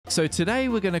So today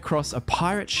we're going to cross a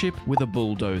pirate ship with a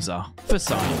bulldozer for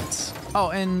science.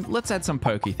 Oh, and let's add some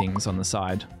pokey things on the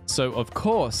side. So of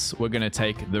course we're going to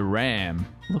take the ram.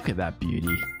 Look at that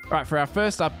beauty. All right, for our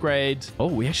first upgrade, oh,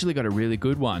 we actually got a really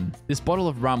good one. This bottle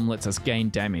of rum lets us gain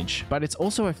damage, but it's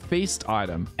also a feast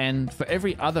item. And for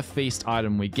every other feast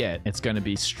item we get, it's going to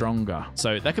be stronger.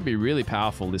 So that could be really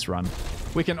powerful this run.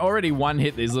 We can already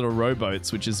one-hit these little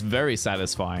rowboats, which is very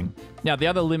satisfying. Now, the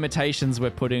other limitations we're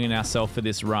putting in ourselves for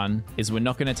this run is we're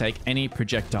not going to take any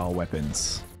projectile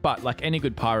weapons. But like any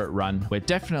good pirate run, we're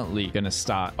definitely going to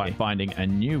start by finding a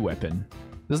new weapon.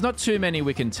 There's not too many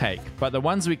we can take, but the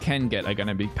ones we can get are going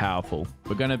to be powerful.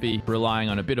 We're going to be relying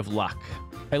on a bit of luck.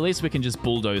 At least we can just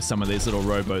bulldoze some of these little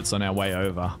rowboats on our way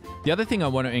over. The other thing I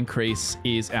want to increase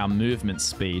is our movement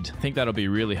speed. I think that'll be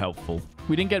really helpful.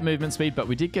 We didn't get movement speed, but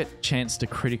we did get a chance to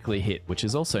critically hit, which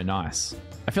is also nice.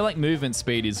 I feel like movement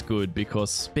speed is good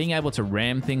because being able to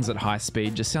ram things at high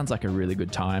speed just sounds like a really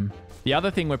good time. The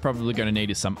other thing we're probably going to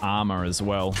need is some armor as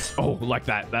well. Oh, like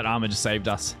that. That armor just saved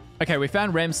us. Okay, we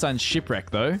found Ramstein's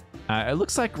shipwreck though. It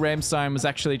looks like Ramstein was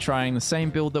actually trying the same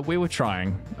build that we were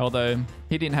trying, although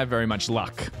he didn't have very much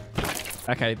luck.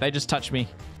 Okay, they just touched me.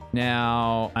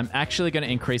 Now, I'm actually going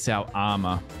to increase our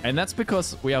armor, and that's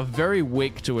because we are very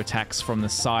weak to attacks from the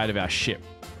side of our ship.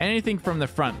 Anything from the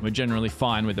front, we're generally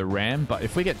fine with the ram, but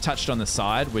if we get touched on the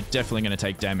side, we're definitely going to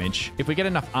take damage. If we get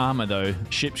enough armor though,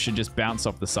 ships should just bounce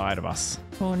off the side of us.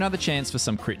 Well, another chance for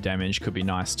some crit damage could be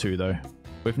nice too though.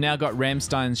 We've now got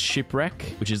Ramstein's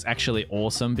shipwreck, which is actually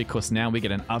awesome because now we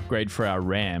get an upgrade for our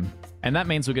ram. And that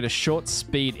means we get a short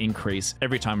speed increase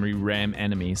every time we ram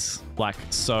enemies. Like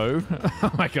so.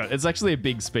 Oh my god, it's actually a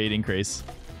big speed increase.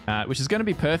 Which is going to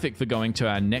be perfect for going to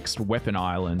our next weapon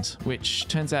island, which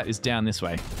turns out is down this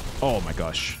way. Oh my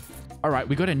gosh. All right,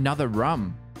 we got another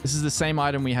rum. This is the same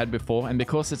item we had before, and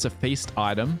because it's a feast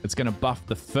item, it's going to buff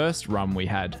the first rum we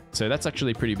had. So that's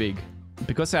actually pretty big.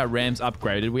 Because our ram's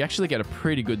upgraded, we actually get a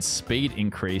pretty good speed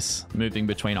increase moving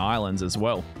between islands as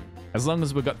well. As long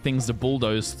as we've got things to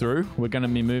bulldoze through, we're going to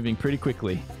be moving pretty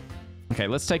quickly. Okay,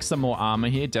 let's take some more armor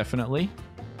here, definitely.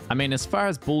 I mean, as far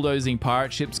as bulldozing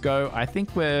pirate ships go, I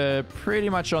think we're pretty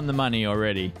much on the money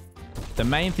already. The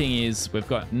main thing is we've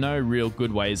got no real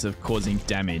good ways of causing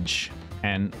damage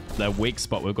and the weak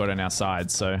spot we've got on our side.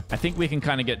 So I think we can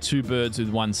kind of get two birds with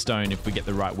one stone if we get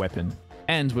the right weapon.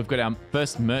 And we've got our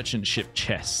first merchant ship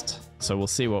chest. So we'll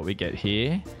see what we get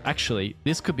here. Actually,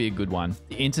 this could be a good one.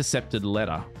 The intercepted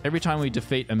letter. Every time we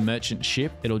defeat a merchant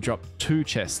ship, it'll drop 2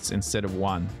 chests instead of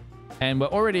 1. And we're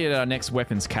already at our next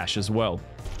weapons cache as well.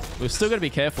 We've still got to be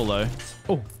careful though.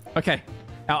 Oh, okay.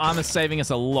 Our armor's saving us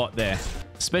a lot there.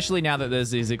 Especially now that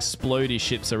there's these explodey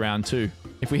ships around too.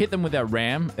 If we hit them with our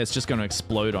ram, it's just going to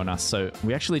explode on us. So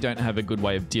we actually don't have a good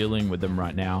way of dealing with them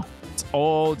right now. It's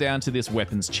all down to this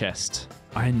weapons chest.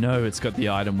 I know it's got the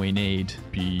item we need.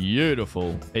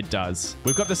 Beautiful. It does.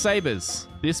 We've got the sabers.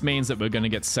 This means that we're going to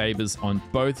get sabers on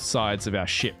both sides of our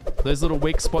ship. Those little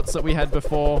weak spots that we had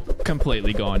before,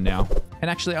 completely gone now.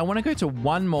 And actually, I want to go to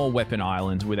one more weapon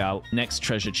island with our next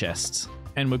treasure chest.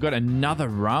 And we've got another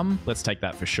rum. Let's take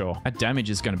that for sure. Our damage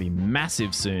is going to be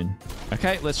massive soon.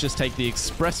 Okay, let's just take the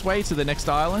expressway to the next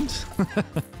island.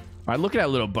 All right, look at our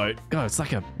little boat. God, it's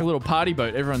like a little party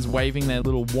boat. Everyone's waving their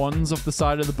little wands off the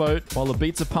side of the boat while the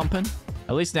beats are pumping.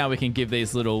 At least now we can give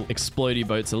these little explodey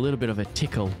boats a little bit of a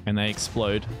tickle and they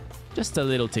explode. Just a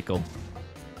little tickle.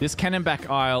 This cannonback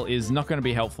isle is not going to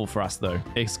be helpful for us though.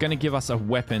 It's going to give us a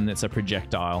weapon that's a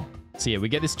projectile. So yeah, we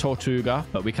get this Tortuga,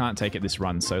 but we can't take it this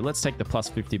run. So let's take the plus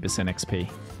 50% XP,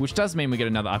 which does mean we get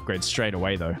another upgrade straight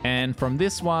away though. And from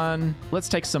this one, let's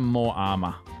take some more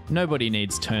armor. Nobody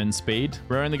needs turn speed.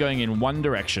 We're only going in one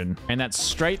direction, and that's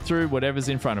straight through whatever's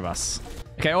in front of us.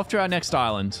 Okay, off to our next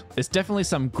island. There's definitely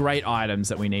some great items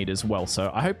that we need as well,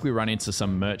 so I hope we run into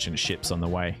some merchant ships on the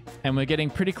way. And we're getting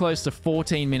pretty close to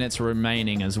 14 minutes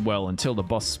remaining as well until the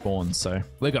boss spawns, so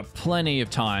we've got plenty of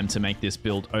time to make this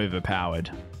build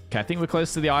overpowered. Okay, I think we're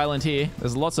close to the island here.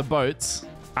 There's lots of boats.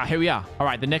 Ah, here we are. All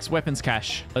right, the next weapons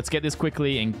cache. Let's get this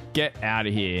quickly and get out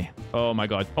of here. Oh my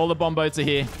god. All the bomb boats are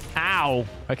here. Ow!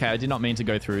 Okay, I did not mean to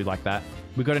go through like that.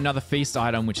 We got another feast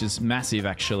item, which is massive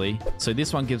actually. So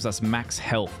this one gives us max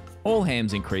health. All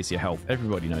hams increase your health.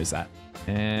 Everybody knows that.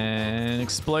 And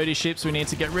explodey ships we need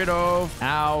to get rid of.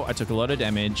 Ow, I took a lot of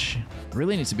damage.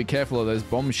 Really need to be careful of those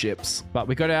bomb ships. But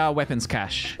we got our weapons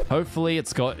cache. Hopefully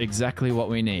it's got exactly what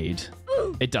we need.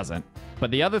 It doesn't. But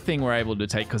the other thing we're able to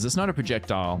take, because it's not a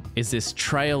projectile, is this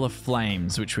trail of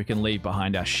flames, which we can leave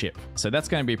behind our ship. So that's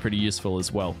going to be pretty useful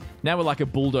as well. Now we're like a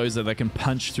bulldozer that can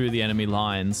punch through the enemy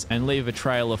lines and leave a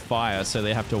trail of fire so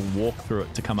they have to walk through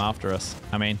it to come after us.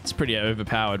 I mean, it's pretty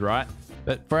overpowered, right?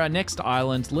 But for our next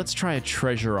island, let's try a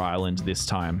treasure island this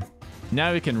time.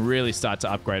 Now we can really start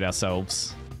to upgrade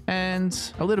ourselves. And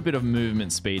a little bit of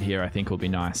movement speed here I think will be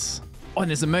nice. Oh, and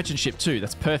there's a merchant ship too.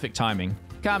 That's perfect timing.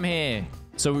 Come here.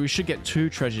 So we should get 2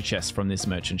 treasure chests from this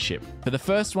merchant ship. For the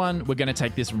first one, we're going to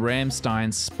take this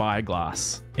Ramstein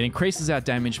Spyglass. It increases our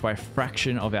damage by a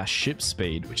fraction of our ship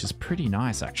speed, which is pretty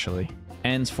nice actually.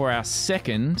 And for our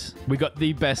second, we got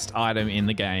the best item in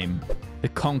the game, the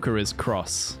Conqueror's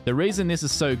Cross. The reason this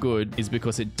is so good is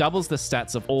because it doubles the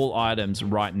stats of all items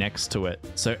right next to it.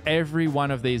 So every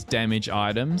one of these damage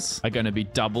items are going to be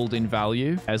doubled in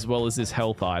value, as well as this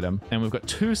health item. And we've got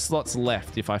 2 slots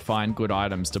left if I find good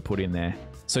items to put in there.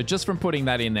 So just from putting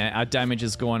that in there, our damage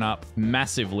has gone up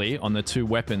massively on the 2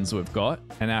 weapons we've got,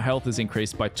 and our health has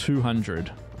increased by 200.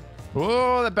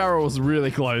 Whoa, that barrel was really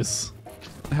close.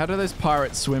 How do those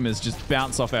pirate swimmers just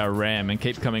bounce off our ram and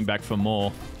keep coming back for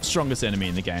more? Strongest enemy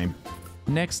in the game.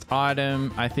 Next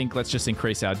item, I think let's just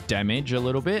increase our damage a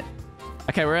little bit.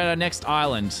 Okay, we're at our next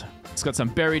island. It's got some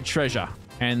buried treasure.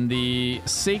 And the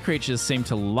sea creatures seem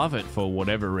to love it for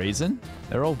whatever reason.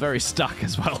 They're all very stuck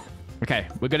as well. Okay,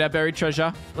 we got our buried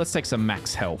treasure. Let's take some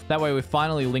max health. That way we've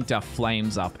finally linked our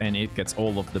flames up and it gets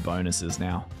all of the bonuses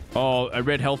now. Oh, a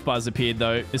red health bar's appeared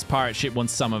though. This pirate ship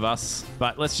wants some of us,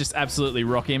 but let's just absolutely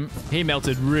rock him. He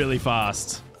melted really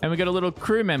fast. And we got a little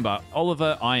crew member,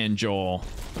 Oliver Ironjaw.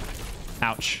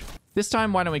 Ouch. This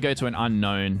time, why don't we go to an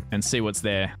unknown and see what's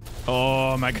there?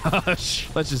 Oh my gosh.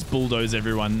 Let's just bulldoze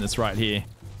everyone that's right here.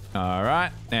 All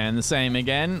right, and the same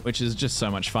again, which is just so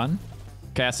much fun.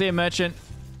 Okay, I see a merchant.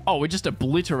 Oh, we just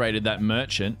obliterated that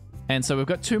merchant. And so we've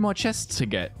got 2 more chests to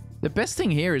get. The best thing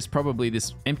here is probably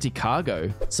this empty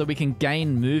cargo, so we can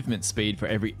gain movement speed for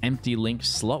every empty linked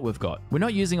slot we've got. We're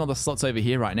not using all the slots over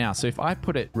here right now, so if I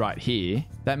put it right here,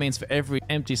 that means for every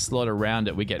empty slot around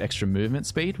it, we get extra movement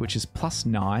speed, which is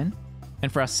 +9.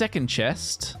 And for our second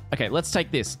chest, okay, let's take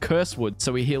this, Curse Wood,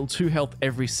 so we heal 2 health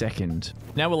every second.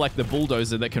 Now we're like the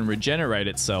bulldozer that can regenerate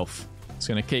itself. It's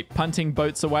going to keep punting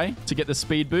boats away to get the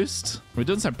speed boost. We're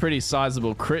doing some pretty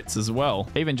sizable crits as well,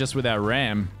 even just with our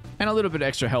ram. And a little bit of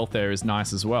extra health there is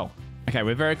nice as well. Okay,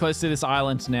 we're very close to this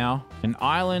island now. An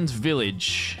island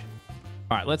village.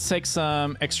 All right, let's take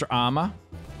some extra armor.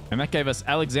 And that gave us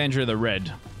Alexandra the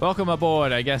Red. Welcome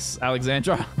aboard, I guess,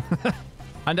 Alexandra.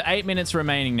 Under 8 minutes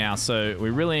remaining now, so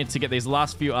we really need to get these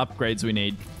last few upgrades we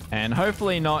need. And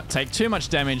hopefully not take too much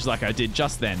damage like I did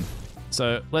just then.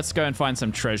 So let's go and find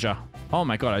some treasure. Oh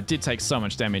my god, I did take so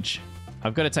much damage.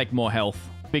 I've got to take more health.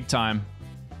 Big time.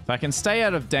 If I can stay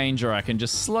out of danger, I can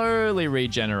just slowly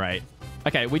regenerate.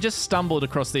 Okay, we just stumbled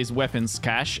across these weapons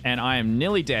cache, and I am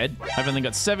nearly dead. I've only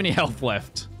got 70 health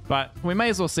left. But we may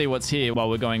as well see what's here while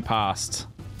we're going past.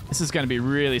 This is going to be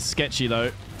really sketchy,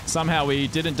 though. Somehow we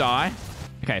didn't die.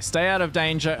 Okay, stay out of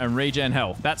danger and regen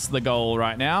health. That's the goal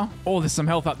right now. Oh, there's some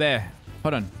health up there.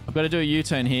 Hold on. I've got to do a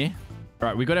U-turn here. All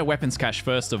right, we got our weapons cache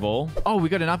first of all. Oh, we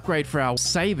got an upgrade for our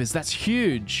sabers. That's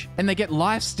huge. And they get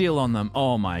lifesteal on them.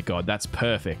 Oh my god, that's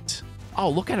perfect. Oh,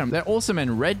 look at them. They're awesome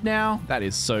in red now. That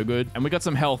is so good. And we got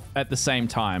some health at the same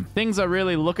time. Things are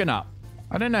really looking up.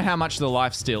 I don't know how much the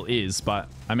lifesteal is, but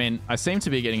I mean, I seem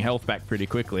to be getting health back pretty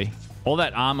quickly. All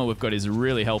that armor we've got is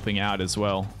really helping out as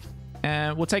well.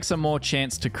 And we'll take some more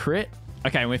chance to crit.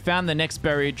 Okay, we found the next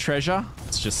buried treasure.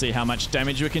 Let's just see how much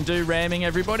damage we can do ramming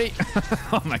everybody.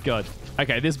 Oh my god.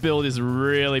 Okay, this build is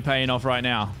really paying off right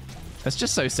now. That's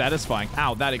just so satisfying.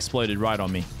 Ow, that exploded right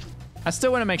on me. I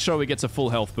still want to make sure we get to full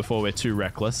health before we're too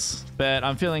reckless. But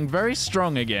I'm feeling very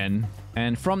strong again.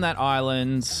 And from that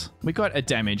island, we got a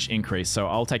damage increase, so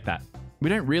I'll take that. We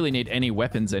don't really need any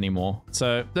weapons anymore.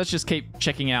 So let's just keep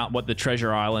checking out what the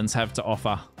treasure islands have to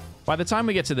offer. By the time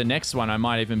we get to the next one, I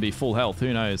might even be full health.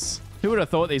 Who knows? Who would have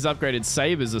thought these upgraded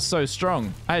sabers are so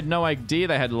strong? I had no idea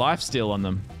they had lifesteal on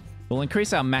them. We'll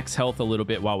increase our max health a little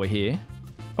bit while we're here.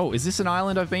 Oh, is this an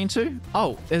island I've been to?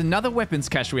 Oh, there's another weapons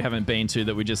cache we haven't been to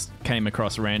that we just came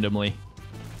across randomly.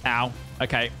 Ow.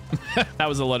 Okay. That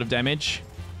was a lot of damage.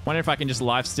 Wonder if I can just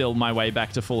lifesteal my way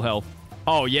back to full health.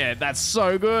 Oh yeah, that's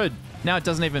so good. Now it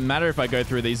doesn't even matter if I go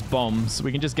through these bombs.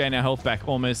 We can just gain our health back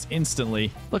almost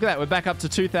instantly. Look at that, we're back up to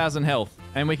 2,000 health.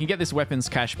 And we can get this weapons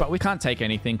cache, but we can't take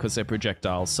anything because they're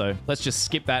projectiles. So let's just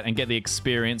skip that and get the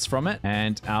experience from it.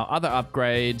 And our other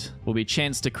upgrade will be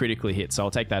chance to critically hit. So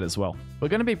I'll take that as well. We're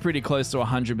going to be pretty close to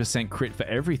 100% crit for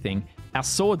everything. Our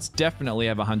swords definitely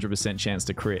have 100% chance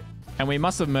to crit. And we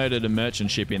must have murdered a merchant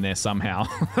ship in there somehow.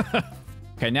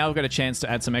 Okay, now we've got a chance to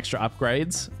add some extra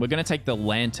upgrades. We're going to take the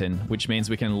lantern, which means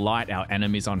we can light our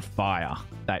enemies on fire.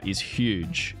 That is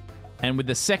huge. And with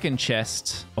the second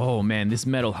chest, oh man, this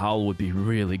metal hull would be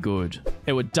really good.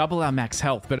 It would double our max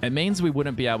health, but it means we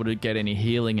wouldn't be able to get any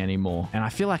healing anymore. And I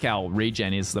feel like our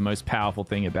regen is the most powerful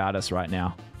thing about us right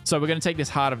now. So we're going to take this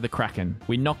Heart of the Kraken.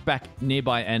 We knock back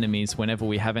nearby enemies whenever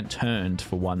we haven't turned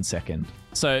for 1 second.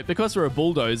 So because we're a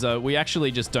bulldozer, we actually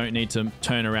just don't need to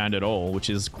turn around at all, which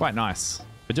is quite nice.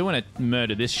 I do want to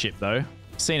murder this ship though.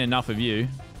 Seen enough of you.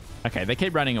 Okay, they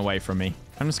keep running away from me.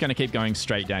 I'm just going to keep going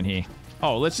straight down here.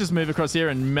 Oh, let's just move across here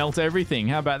and melt everything.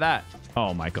 How about that?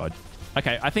 Oh my god.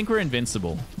 Okay, I think we're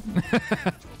invincible.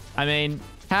 I mean,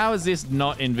 how is this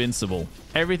not invincible?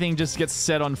 Everything just gets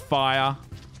set on fire.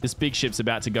 This big ship's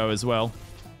about to go as well.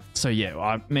 So yeah,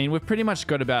 I mean, we've pretty much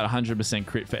got about 100%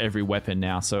 crit for every weapon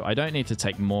now, so I don't need to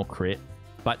take more crit.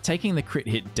 But taking the crit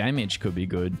hit damage could be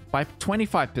good. By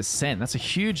 25%, that's a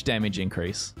huge damage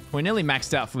increase. We're nearly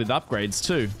maxed out with upgrades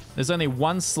too. There's only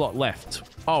 1 slot left.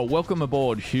 Oh, welcome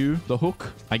aboard, Hugh the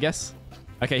Hook, I guess.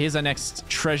 Okay, here's our next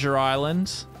treasure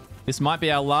island. This might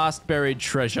be our last buried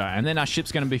treasure, and then our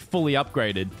ship's going to be fully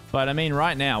upgraded. But I mean,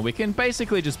 right now, we can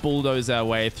basically just bulldoze our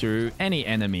way through any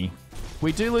enemy.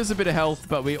 We do lose a bit of health,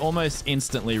 but we almost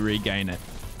instantly regain it.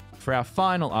 For our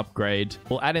final upgrade,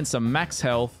 we'll add in some max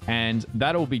health, and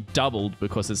that'll be doubled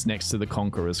because it's next to the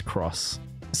Conqueror's Cross.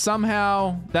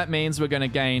 Somehow, that means we're going to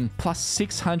gain plus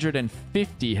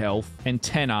 650 health and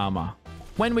 10 armor.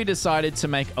 When we decided to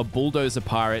make a bulldozer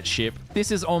pirate ship,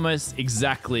 this is almost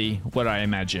exactly what I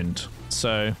imagined.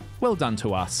 So, well done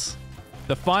to us.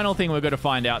 The final thing we're going to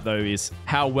find out though is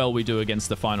how well we do against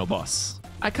the final boss.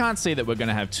 I can't see that we're going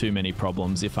to have too many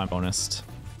problems if I'm honest.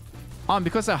 And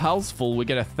because our hull's full, we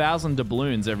get 1,000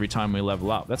 doubloons every time we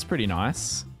level up. That's pretty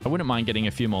nice. I wouldn't mind getting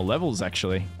a few more levels,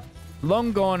 actually.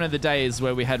 Long gone are the days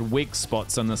where we had weak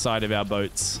spots on the side of our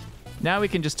boats. Now we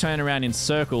can just turn around in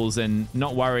circles and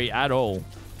not worry at all.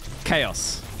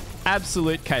 Chaos.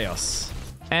 Absolute chaos.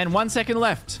 And 1 second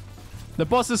left. The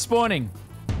boss is spawning.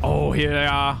 Oh, here they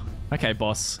are. Okay,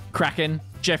 boss. Kraken.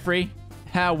 Jeffrey.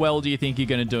 How well do you think you're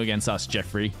going to do against us,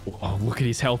 Jeffrey? Oh, look at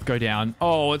his health go down.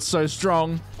 Oh, it's so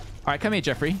strong. All right, come here,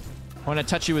 Jeffrey. I want to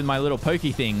touch you with my little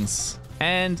pokey things.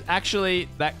 And actually,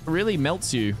 that really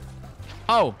melts you.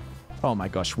 Oh. Oh my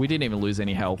gosh, we didn't even lose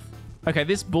any health. Okay,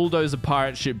 this bulldozer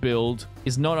pirate ship build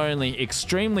is not only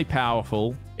extremely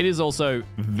powerful, it is also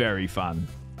very fun.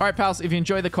 All right, pals, if you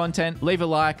enjoy the content, leave a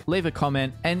like, leave a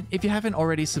comment, and if you haven't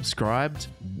already subscribed,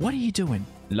 what are you doing?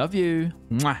 Love you.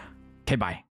 Mwah. Okay, bye.